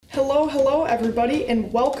Hello everybody,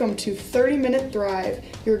 and welcome to 30-Minute Thrive,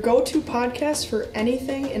 your go-to podcast for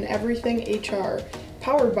anything and everything HR,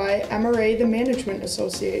 powered by MRA, the Management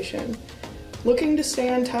Association. Looking to stay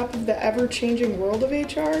on top of the ever-changing world of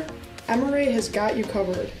HR? MRA has got you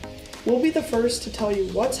covered. We'll be the first to tell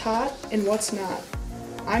you what's hot and what's not.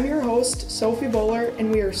 I'm your host, Sophie Bowler,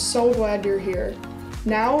 and we are so glad you're here.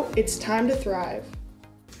 Now, it's time to thrive.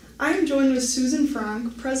 I am joined with Susan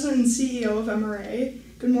Fronk, President and CEO of MRA.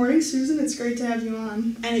 Good morning, Susan. It's great to have you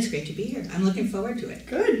on. And it's great to be here. I'm looking forward to it.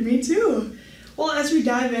 Good, me too. Well, as we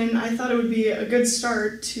dive in, I thought it would be a good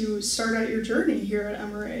start to start out your journey here at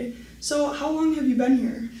MRA. So how long have you been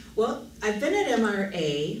here? Well, I've been at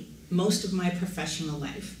MRA most of my professional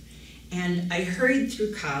life. And I hurried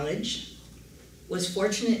through college, was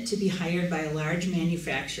fortunate to be hired by a large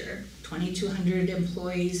manufacturer, 2,200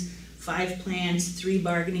 employees, 5 plants, 3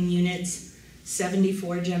 bargaining units,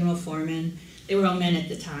 74 general foremen. They were all men at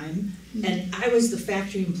the time, and I was the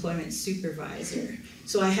factory employment supervisor.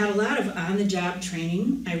 So I had a lot of on-the-job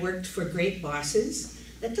training. I worked for great bosses.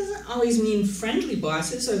 That doesn't always mean friendly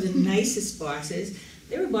bosses or the nicest bosses.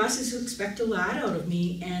 They were bosses who expect a lot out of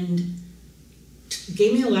me and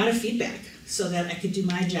gave me a lot of feedback so that I could do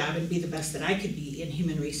my job and be the best that I could be in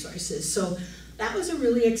human resources. So that was a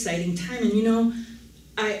really exciting time. And you know,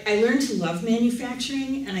 I learned to love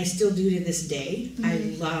manufacturing, and I still do to this day. I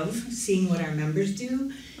love seeing what our members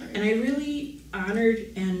do, and I really honored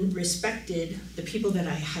and respected the people that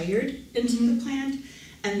I hired into the plant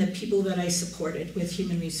and the people that I supported with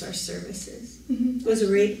human resource services. It was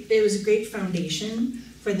a great foundation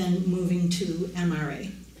for then moving to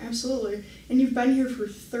MRA. Absolutely. And you've been here for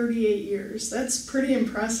 38 years. That's pretty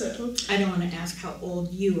impressive. I don't want to ask how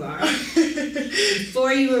old you are.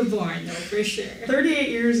 Before you were born, though, for sure. 38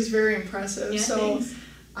 years is very impressive. Yeah, so thanks.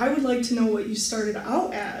 I would like to know what you started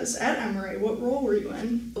out as at MRA. What role were you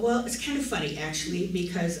in? Well, it's kind of funny, actually,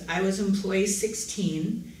 because I was employee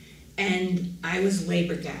 16, and I was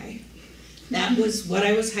labor guy. That was what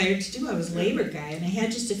I was hired to do. I was labor guy, and I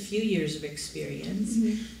had just a few years of experience.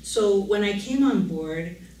 So when I came on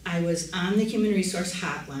board, I was on the Human Resource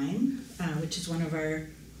Hotline, which is one of our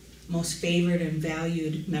most favored and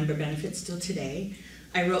valued member benefits still today.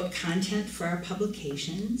 I wrote content for our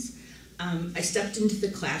publications. I stepped into the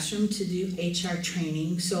classroom to do HR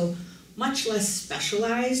training, so much less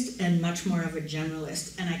specialized and much more of a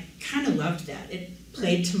generalist. And I kind of loved that. It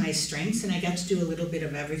played to my strengths, and I got to do a little bit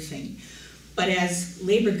of everything. But as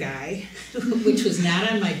labor guy, which was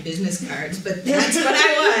not on my business cards, but that's what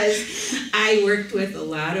I was, I worked with a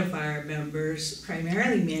lot of our members,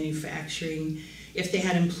 primarily manufacturing, if they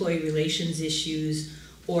had employee relations issues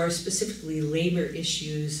or specifically labor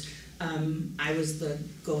issues. I was the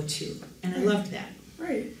go-to, and I loved that.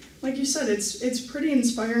 Right. Like you said, it's pretty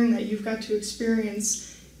inspiring that you've got to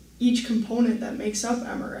experience each component that makes up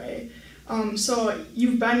MRA. So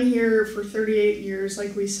you've been here for 38 years,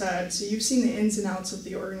 like we said, so you've seen the ins and outs of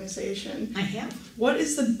the organization. I have. What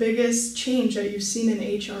is the biggest change that you've seen in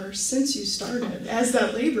HR since you started as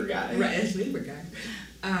that labor guy? Right, as labor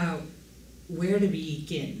guy. Where to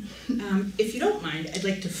begin? If you don't mind, I'd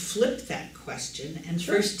like to flip that question and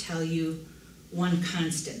first tell you one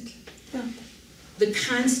constant. Yeah. The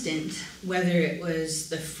constant, whether it was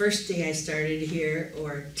the first day I started here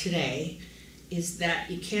or today, is that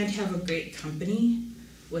you can't have a great company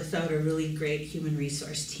without a really great human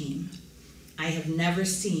resource team. I have never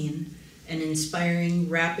seen an inspiring,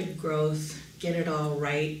 rapid growth, get it all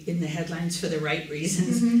right, in the headlines for the right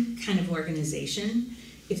reasons kind of organization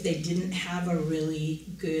if they didn't have a really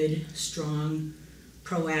good, strong,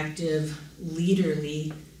 proactive,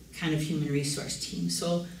 leaderly kind of human resource team.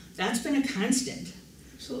 So that's been a constant.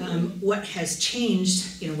 What has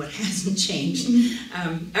changed, what hasn't changed,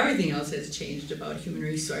 everything else has changed about human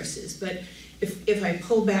resources. But if I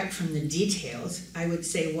pull back from the details, I would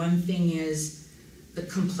say one thing is the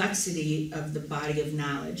complexity of the body of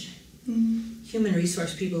knowledge. Human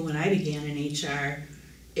resource people, when I began in HR,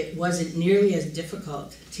 it wasn't nearly as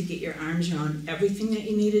difficult to get your arms around everything that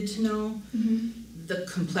you needed to know. The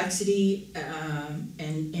complexity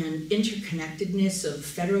and interconnectedness of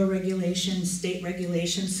federal regulations, state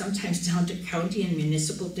regulations, sometimes down to county and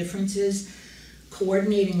municipal differences,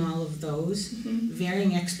 coordinating all of those,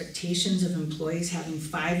 varying expectations of employees, having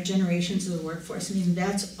 5 generations of the workforce. I mean,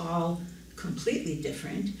 that's all completely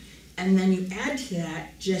different. And then you add to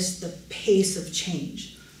that just the pace of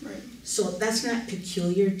change. Right. So that's not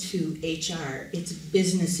peculiar to HR, it's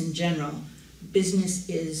business in general. Business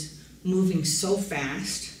is moving so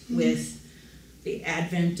fast with the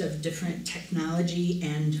advent of different technology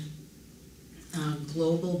and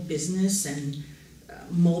global business and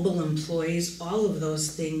mobile employees, all of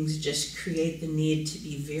those things just create the need to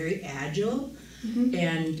be very agile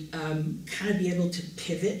and kind of be able to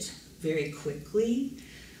pivot very quickly,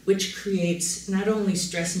 which creates not only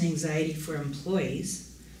stress and anxiety for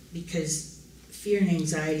employees, because fear and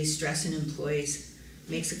anxiety, stress in employees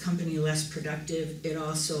makes a company less productive. It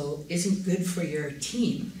also isn't good for your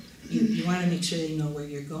team. You want to make sure they know where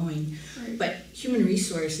you're going. Right. But human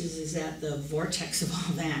resources is at the vortex of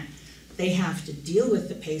all that. They have to deal with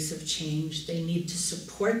the pace of change. They need to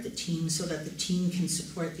support the team so that the team can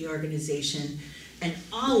support the organization, and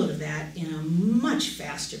all of that in a much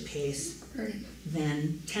faster pace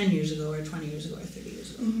than 10 years ago or 20 years ago or 30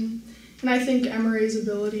 years ago. And I think MRA's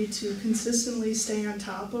ability to consistently stay on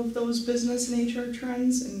top of those business and HR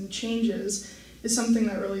trends and changes is something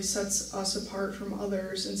that really sets us apart from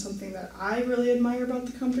others, and something that I really admire about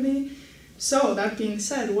the company. So, that being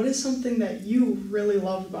said, what is something that you really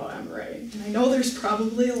love about MRA? And I know there's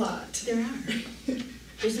probably a lot. There are.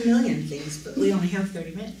 There's a million things, but we only have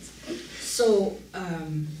 30 minutes. So,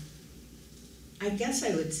 I guess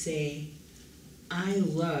I would say I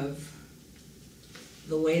love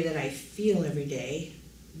the way that I feel every day,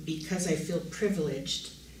 because I feel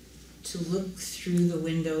privileged to look through the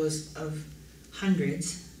windows of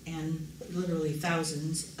hundreds and literally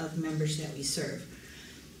thousands of members that we serve.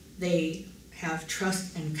 They have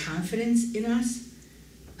trust and confidence in us.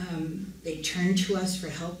 They turn to us for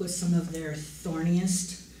help with some of their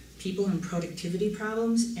thorniest people and productivity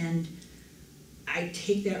problems, and I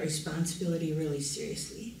take that responsibility really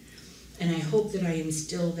seriously. And I hope that I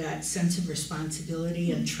instill that sense of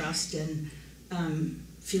responsibility and trust and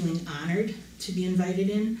feeling honored to be invited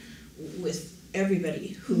in with everybody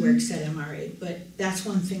who works at MRA. But that's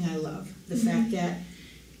one thing I love, the fact that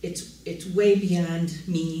it's way beyond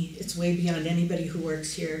me, it's way beyond anybody who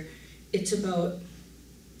works here. It's about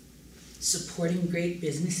supporting great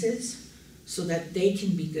businesses so that they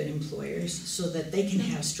can be good employers, so that they can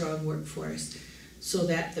have strong workforce, so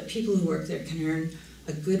that the people who work there can earn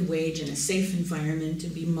a good wage in a safe environment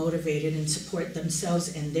and be motivated and support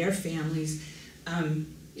themselves and their families.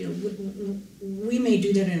 We may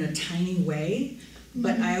do that in a tiny way,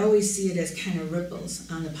 but I always see it as kind of ripples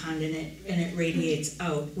on the pond, and it radiates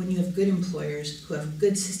out. When you have good employers who have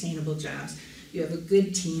good sustainable jobs, you have a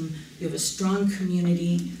good team, you have a strong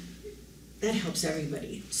community, that helps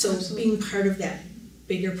everybody. So being part of that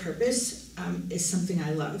bigger purpose is something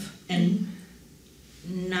I love. And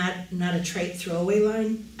not a trite throwaway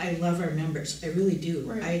line, I love our members, I really do.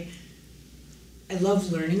 Right. I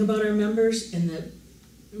love learning about our members and the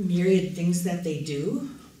myriad things that they do,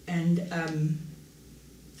 and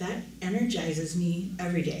that energizes me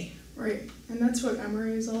every day. Right, and that's what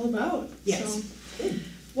MRA is all about. Yes. So, good.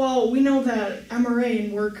 Well, we know that MRA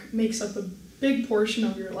and work makes up a big portion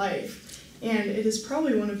of your life, and it is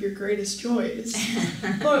probably one of your greatest joys.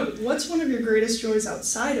 But what's one of your greatest joys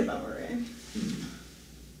outside of MRA?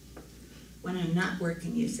 When I'm not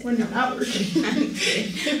working, you say. When you're not working. I'm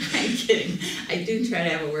kidding. I do try to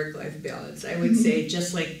have a work-life balance. I would say,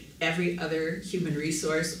 just like every other human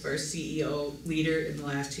resource or CEO leader in the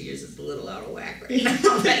last 2 years, it's a little out of whack right now.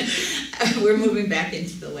 But we're moving back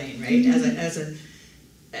into the lane, right?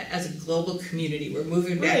 As a global community, we're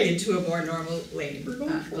moving back into a more normal lane. We're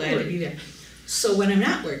going glad to be there. So when I'm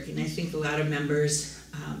not working, I think a lot of members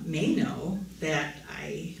may know that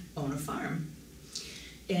I own a farm,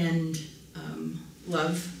 and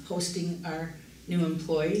love hosting our new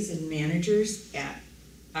employees and managers at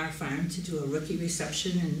our farm to do a rookie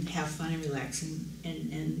reception and have fun and relax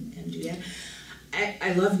and do that.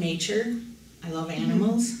 I love nature. I love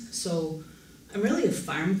animals. So I'm really a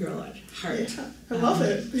farm girl at heart. Yeah, I love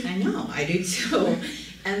it. I know, I do too.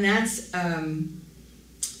 And that's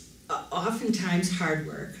oftentimes hard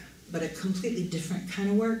work, but a completely different kind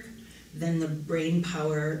of work than the brain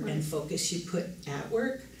power and focus you put at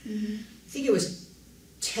work. I think it was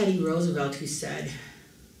Teddy Roosevelt who said,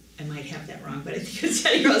 I might have that wrong, but I think it was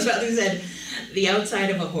Teddy Roosevelt who said, the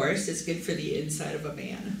outside of a horse is good for the inside of a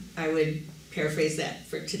man. I would paraphrase that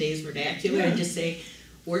for today's vernacular and just say,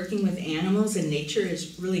 working with animals and nature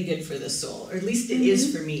is really good for the soul, or at least it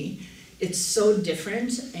is for me. It's so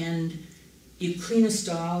different, and you clean a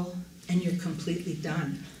stall and you're completely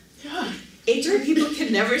done. Yeah. HR people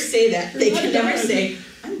can never say that. They can never say,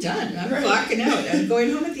 I'm done, I'm clocking out, I'm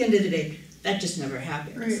going home at the end of the day. That just never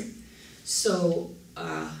happens. Right. So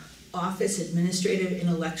office, administrative,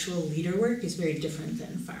 intellectual leader work is very different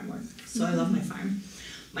than farm work. So I love my farm.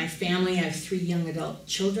 My family, I have 3 young adult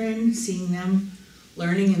children. Seeing them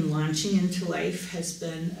learning and launching into life has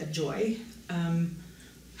been a joy.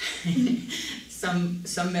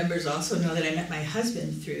 Some members also know that I met my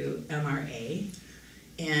husband through MRA.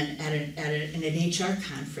 and at an HR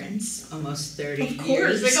conference almost 30 Of course.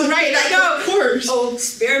 years ago. Right, I know. Of course. Oh,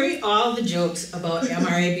 spare me all the jokes about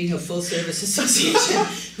MRA being a full service association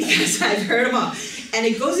because I've heard them all. And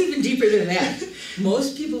it goes even deeper than that.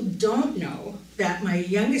 Most people don't know that my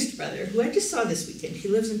youngest brother, who I just saw this weekend, he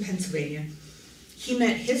lives in Pennsylvania, he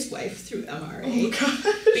met his wife through MRA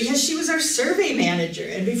because she was our survey manager,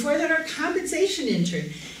 and before that our compensation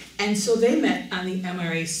intern. And so they met on the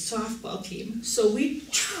MRA softball team. So we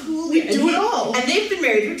truly do it all. And they've been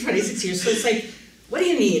married for 26 years, so it's like, what do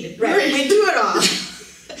you need? Right. We do it all.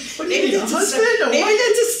 What do you need, a husband? Maybe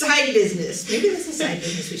that's a side business. Maybe that's a side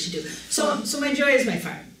business we should do. So my joy is my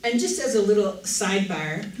farm. And just as a little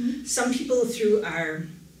sidebar, some people through our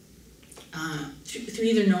through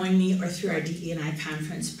either knowing me or through our DE&I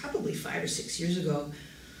conference, probably 5 or 6 years ago,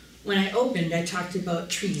 when I opened, I talked about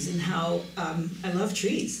trees and how I love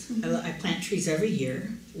trees. I plant trees every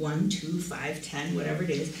year, 1, 2, 5, 10, whatever it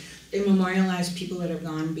is. They memorialize people that have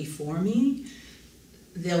gone before me.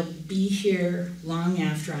 They'll be here long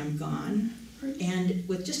after I'm gone. And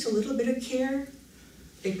with just a little bit of care,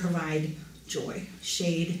 they provide joy,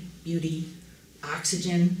 shade, beauty,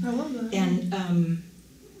 oxygen. I love that. And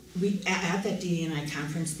we at that DE&I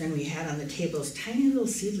conference, then we had on the tables tiny little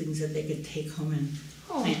seedlings that they could take home and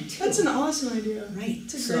plant too. That's an awesome idea. Right.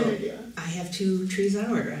 It's a great idea. I have 2 trees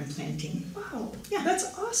on order I'm planting. Wow. Yeah.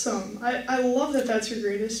 That's awesome. I love that that's your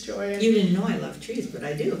greatest joy. And You didn't know I love trees, but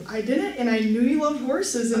I do. I didn't, and I knew you loved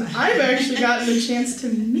horses, and I've actually gotten the chance to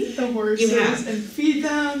meet the horses and feed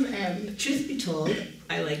them, and... Truth be told,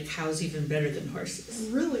 I like cows even better than horses.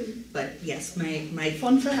 Really? But yes, my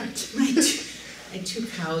Fun fact. My 2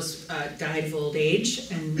 cows died of old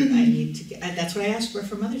age, and I need to get. That's what I asked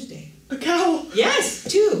for Mother's Day. A cow? Yes,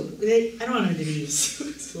 2. I don't want them to be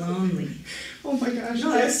lonely. Oh my gosh,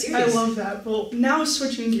 No, that's I serious. love that. Well, now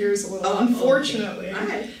switching gears a little, unfortunately. Okay. All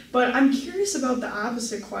right. But I'm curious about the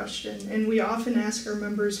opposite question, and we often ask our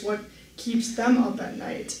members what keeps them up at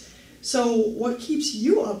night. So, what keeps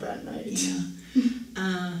you up at night?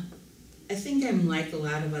 Yeah. I think I'm like a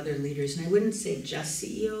lot of other leaders, and I wouldn't say just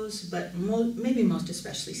CEOs, but maybe most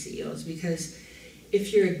especially CEOs, because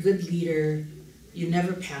if you're a good leader, you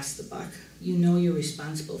never pass the buck. You know you're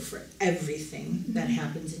responsible for everything that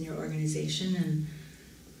happens in your organization, and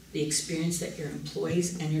the experience that your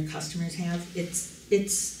employees and your customers have,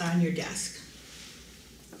 it's on your desk.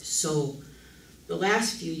 So the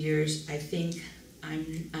last few years, I think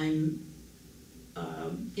I'm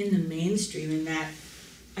in the mainstream in that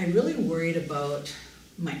I really worried about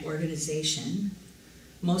my organization,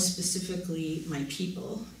 most specifically my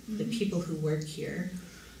people, the people who work here,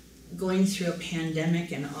 going through a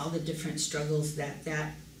pandemic and all the different struggles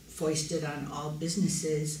that foisted on all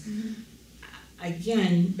businesses.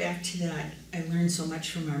 Again, back to that, I learned so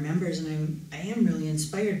much from our members, and I am really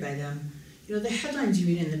inspired by them. You know, the headlines you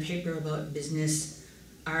read in the paper about business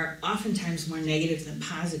are oftentimes more negative than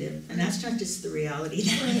positive, and that's not just the reality.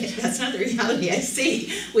 That's not the reality I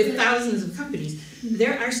see with thousands of companies.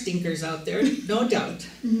 There are stinkers out there, no doubt.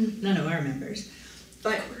 None of our members.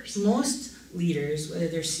 But most leaders, whether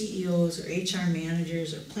they're CEOs or HR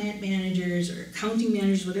managers or plant managers or accounting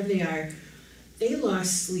managers, whatever they are, they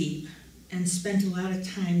lost sleep and spent a lot of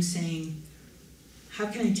time saying, how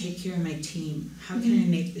can I take care of my team? How can I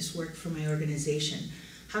make this work for my organization?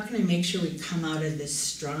 How can I make sure we come out of this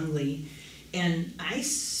strongly? And I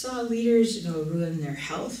saw leaders, ruin their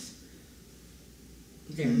health,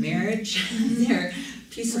 their marriage, their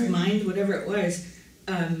peace of mind, whatever it was,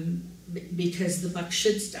 because the buck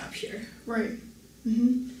should stop here. Right.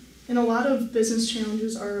 And a lot of business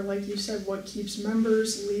challenges are, like you said, what keeps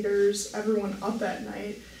members, leaders, everyone up at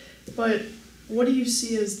night. But what do you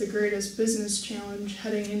see as the greatest business challenge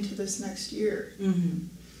heading into this next year?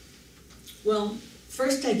 Well,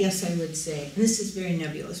 first, I guess I would say, and this is very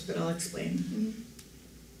nebulous, but I'll explain.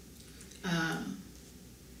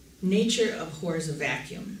 Nature abhors a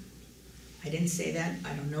vacuum. I didn't say that.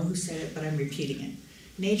 I don't know who said it, but I'm repeating it.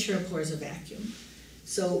 Nature abhors a vacuum.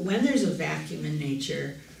 So when there's a vacuum in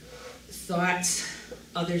nature, thoughts,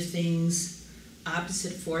 other things,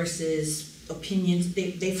 opposite forces, opinions,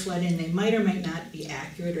 they flood in. They might or might not be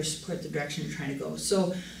accurate or support the direction you're trying to go.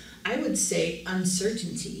 So I would say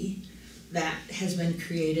uncertainty that has been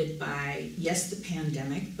created by, yes, the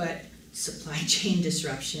pandemic, but supply chain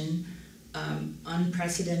disruption,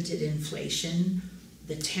 unprecedented inflation,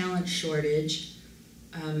 the talent shortage,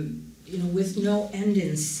 with no end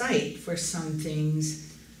in sight for some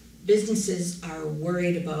things. Businesses are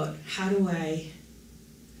worried about how do I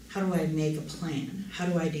make a plan? How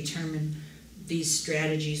do I determine these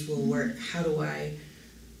strategies will work? How do I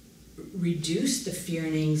reduce the fear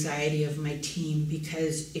and anxiety of my team,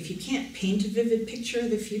 because if you can't paint a vivid picture of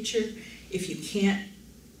the future, if you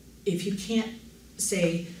can't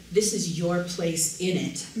say this is your place in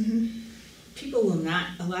it, people will not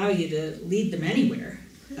allow you to lead them anywhere.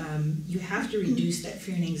 You have to reduce that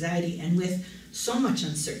fear and anxiety, and with so much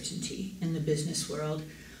uncertainty in the business world,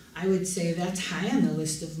 I would say that's high on the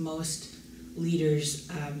list of most leaders'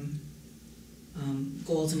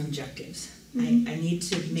 goals and objectives. I need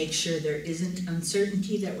to make sure there isn't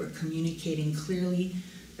uncertainty, that we're communicating clearly,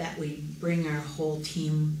 that we bring our whole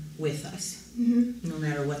team with us, no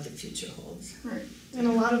matter what the future holds. Right. And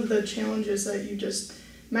a lot of the challenges that you just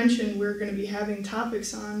mentioned, we're going to be having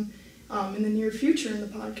topics on in the near future in the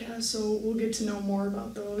podcast, so we'll get to know more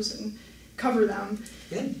about those and cover them.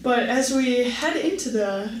 Good. But as we head into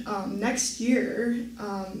the next year,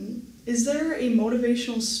 is there a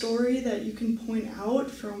motivational story that you can point out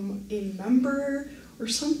from a member or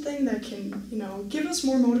something that can, give us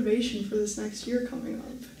more motivation for this next year coming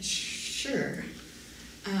up? Sure.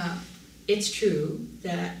 It's true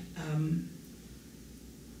that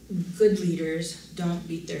good leaders don't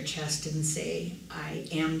beat their chest and say, I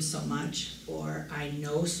am so much, or I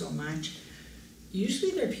know so much.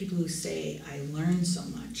 Usually they're people who say, I learned so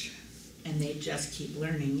much, and they just keep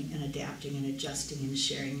learning and adapting and adjusting and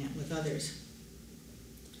sharing that with others.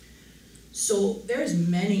 So there's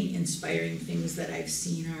many inspiring things that I've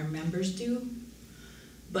seen our members do,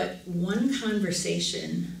 but one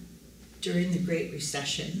conversation during the Great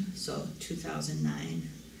Recession, so 2009,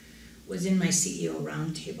 was in my CEO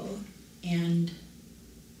roundtable, and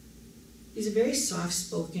he's a very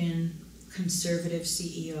soft-spoken, conservative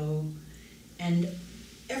CEO, and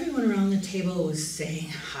everyone around the table was saying,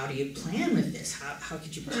 how do you plan with this? How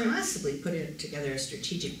could you possibly put it together a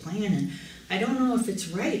strategic plan? And I don't know if it's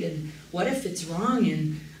right, and what if it's wrong,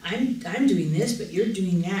 and I'm doing this, but you're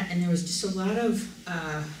doing that. And there was just a lot of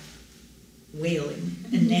wailing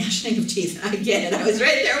and gnashing of teeth. I get it. I was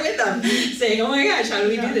right there with them saying, oh my gosh, how do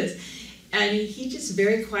we do this? And he just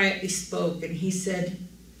very quietly spoke, and he said,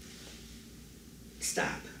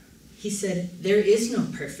 stop. He said, there is no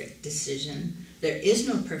perfect decision. There is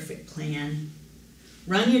no perfect plan.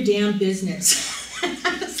 Run your damn business.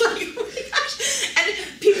 I was like, oh my gosh.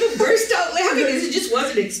 And people burst out laughing because it just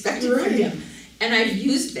wasn't expected from him. And I've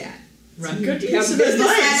used that. Run your damn business.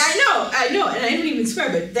 I know, and I didn't even swear,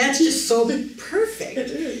 but that's just so perfect. It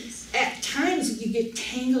is. At times you get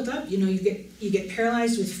tangled up, you get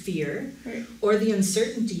paralyzed with fear, or the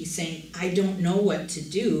uncertainty saying, I don't know what to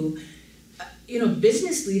do.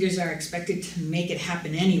 Business leaders are expected to make it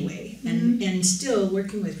happen anyway, and still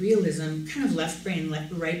working with realism, kind of left brain,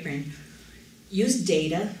 right brain. Use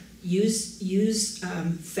data, use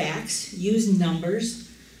facts, use numbers,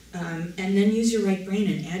 and then use your right brain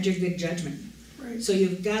and add your good judgment. Right. So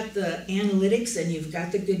you've got the analytics and you've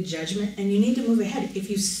got the good judgment, and you need to move ahead. If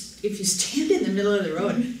you stand in the middle of the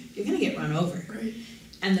road, you're going to get run over. Right.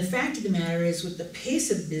 And the fact of the matter is, with the pace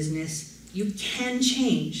of business, you can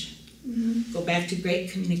change. Go back to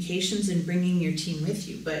great communications and bringing your team with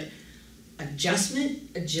you. But adjustment,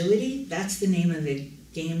 agility, that's the name of the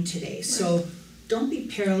game today. Right. So don't be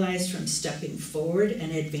paralyzed from stepping forward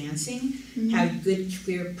and advancing. Have good,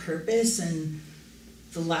 clear purpose and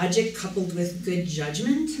the logic coupled with good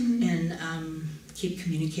judgment, and keep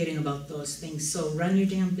communicating about those things. So run your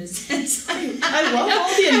damn business. I love all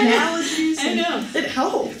the analogies. I know. It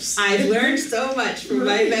helps. I've learned so much from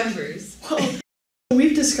my members. Well,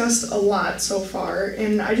 we've discussed a lot so far,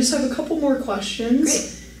 and I just have a couple more questions.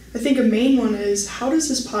 Great. I think a main one is, how does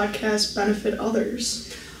this podcast benefit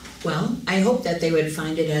others? Well, I hope that they would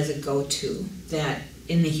find it as a go-to, that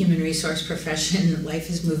in the human resource profession, life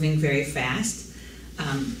is moving very fast.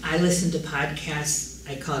 I listen to podcasts,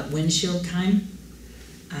 I call it windshield time.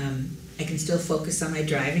 I can still focus on my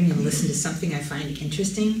driving and listen to something I find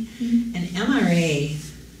interesting. And MRA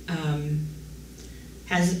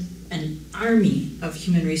has an army of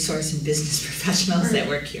human resource and business professionals that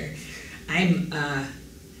work here. I'm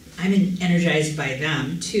energized by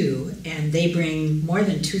them too, and they bring more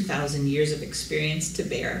than 2,000 years of experience to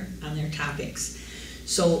bear on their topics.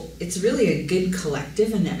 So it's really a good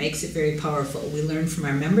collective, and that makes it very powerful. We learn from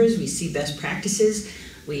our members, we see best practices,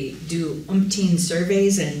 we do umpteen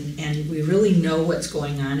surveys, and we really know what's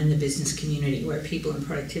going on in the business community where people and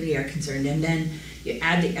productivity are concerned. And then you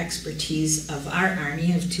add the expertise of our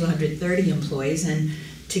army of 230 employees, and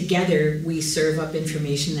together we serve up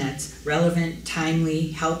information that's relevant, timely,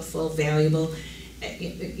 helpful, valuable. At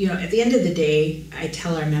the end of the day, I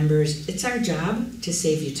tell our members, it's our job to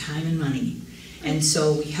save you time and money. And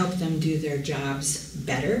so we help them do their jobs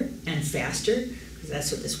better and faster, because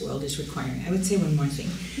that's what this world is requiring. I would say one more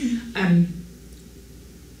thing.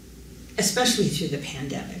 Especially through the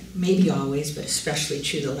pandemic, maybe always, but especially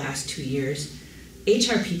through the last 2 years,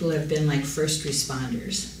 HR people have been like first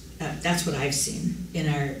responders. That's what I've seen in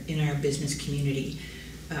our business community.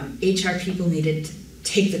 HR people needed to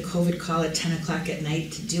take the COVID call at 10 o'clock at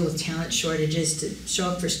night to deal with talent shortages, to show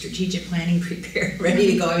up for strategic planning, prepare, ready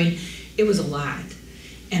to go. I mean, it was a lot.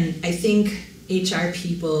 And I think HR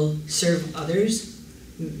people serve others,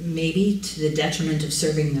 maybe to the detriment of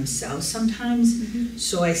serving themselves sometimes. Mm-hmm.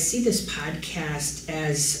 So I see this podcast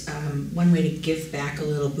as one way to give back a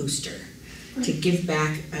little booster, to give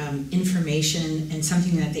back information and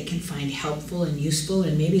something that they can find helpful and useful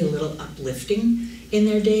and maybe a little uplifting in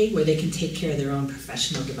their day, where they can take care of their own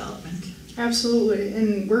professional development. Absolutely,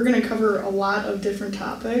 and we're going to cover a lot of different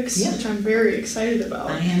topics, which I'm very excited about.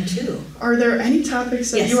 I am too. Are there any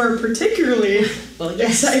topics that you are particularly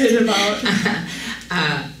excited about?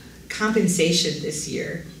 Compensation this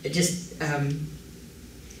year,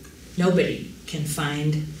 nobody can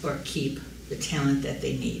find or keep the talent that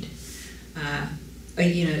they need.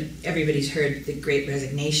 Everybody's heard the Great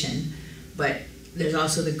Resignation, but there's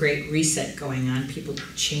also the Great Reset going on, people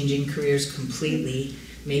changing careers completely,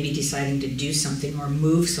 maybe deciding to do something or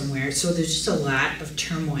move somewhere. So there's just a lot of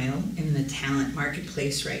turmoil in the talent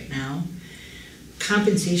marketplace right now.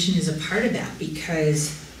 Compensation is a part of that,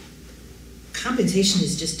 because compensation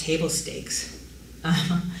is just table stakes.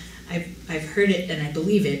 I've heard it and I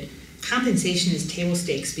believe it. Compensation is table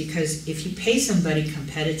stakes because if you pay somebody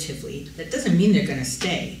competitively, that doesn't mean they're going to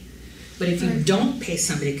stay. But if you don't pay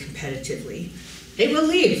somebody competitively, they will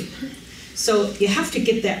leave. So you have to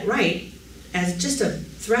get that right as just a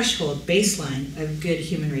threshold baseline of good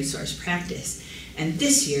human resource practice. And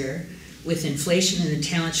this year, with inflation and the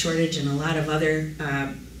talent shortage and a lot of other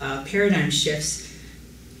paradigm shifts,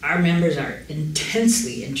 our members are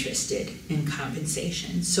intensely interested in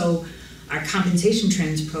compensation. So our Compensation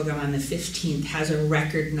Trends program on the 15th has a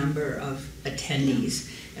record number of attendees,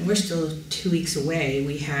 and we're still 2 weeks away.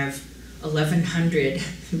 We have 1,100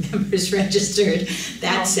 members registered.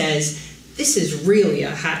 That says this is really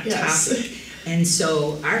a hot topic. And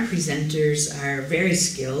so our presenters are very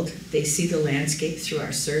skilled. They see the landscape through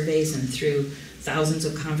our surveys and through thousands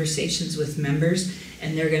of conversations with members,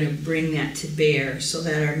 and they're going to bring that to bear so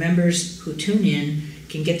that our members who tune in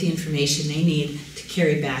can get the information they need to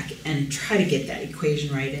carry back and try to get that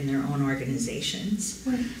equation right in their own organizations.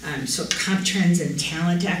 So comp trends and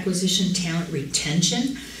talent acquisition, talent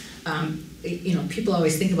retention. People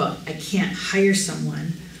always think about, I can't hire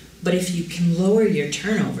someone, but if you can lower your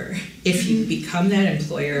turnover, if you become that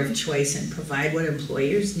employer of choice and provide what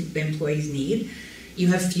employees need, you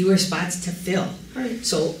have fewer spots to fill. Right.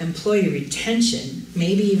 So employee retention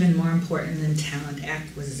may be even more important than talent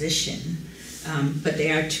acquisition, but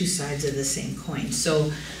they are two sides of the same coin.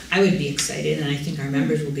 So I would be excited, and I think our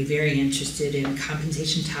members will be very interested in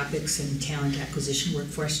compensation topics and talent acquisition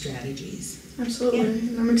workforce strategies. Absolutely,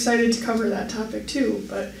 and I'm excited to cover that topic too.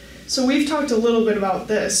 So we've talked a little bit about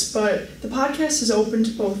this, but the podcast is open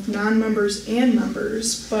to both non-members and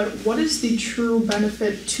members, but what is the true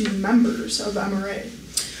benefit to members of MRA?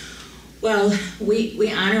 Well,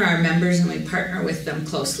 we honor our members and we partner with them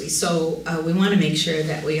closely. So we want to make sure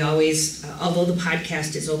that we always, although the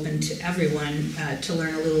podcast is open to everyone to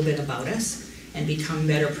learn a little bit about us and become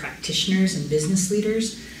better practitioners and business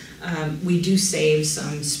leaders, we do save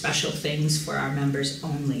some special things for our members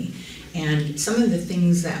only. And some of the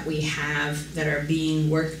things that we have that are being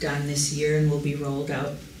worked on this year and will be rolled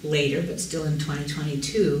out later, but still in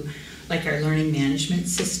 2022, like our learning management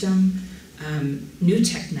system, new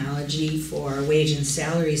technology for wage and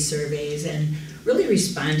salary surveys, and really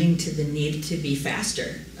responding to the need to be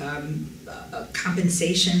faster.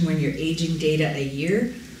 Compensation when you're aging data a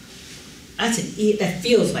year, that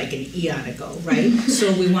feels like an eon ago, right?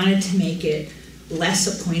 So we wanted to make it less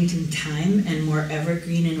a point in time and more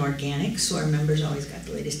evergreen and organic, so our members always got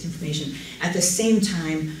the latest information. At the same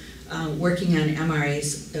time, working on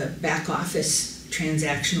MRA's back office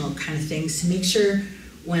transactional kind of things to make sure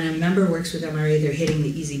when a member works with MRA, they're hitting the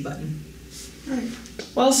easy button. All right.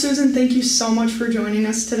 Well, Susan, thank you so much for joining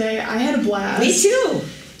us today. I had a blast. Me too.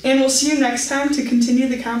 And we'll see you next time to continue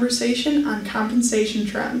the conversation on compensation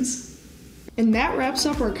trends. And that wraps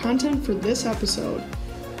up our content for this episode.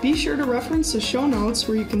 Be sure to reference the show notes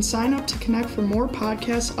where you can sign up to connect for more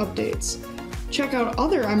podcast updates. Check out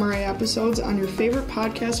other MRA episodes on your favorite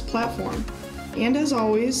podcast platform. And as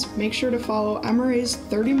always, make sure to follow MRA's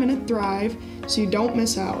 30-Minute Thrive so you don't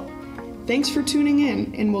miss out. Thanks for tuning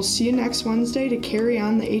in, and we'll see you next Wednesday to carry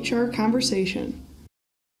on the HR conversation.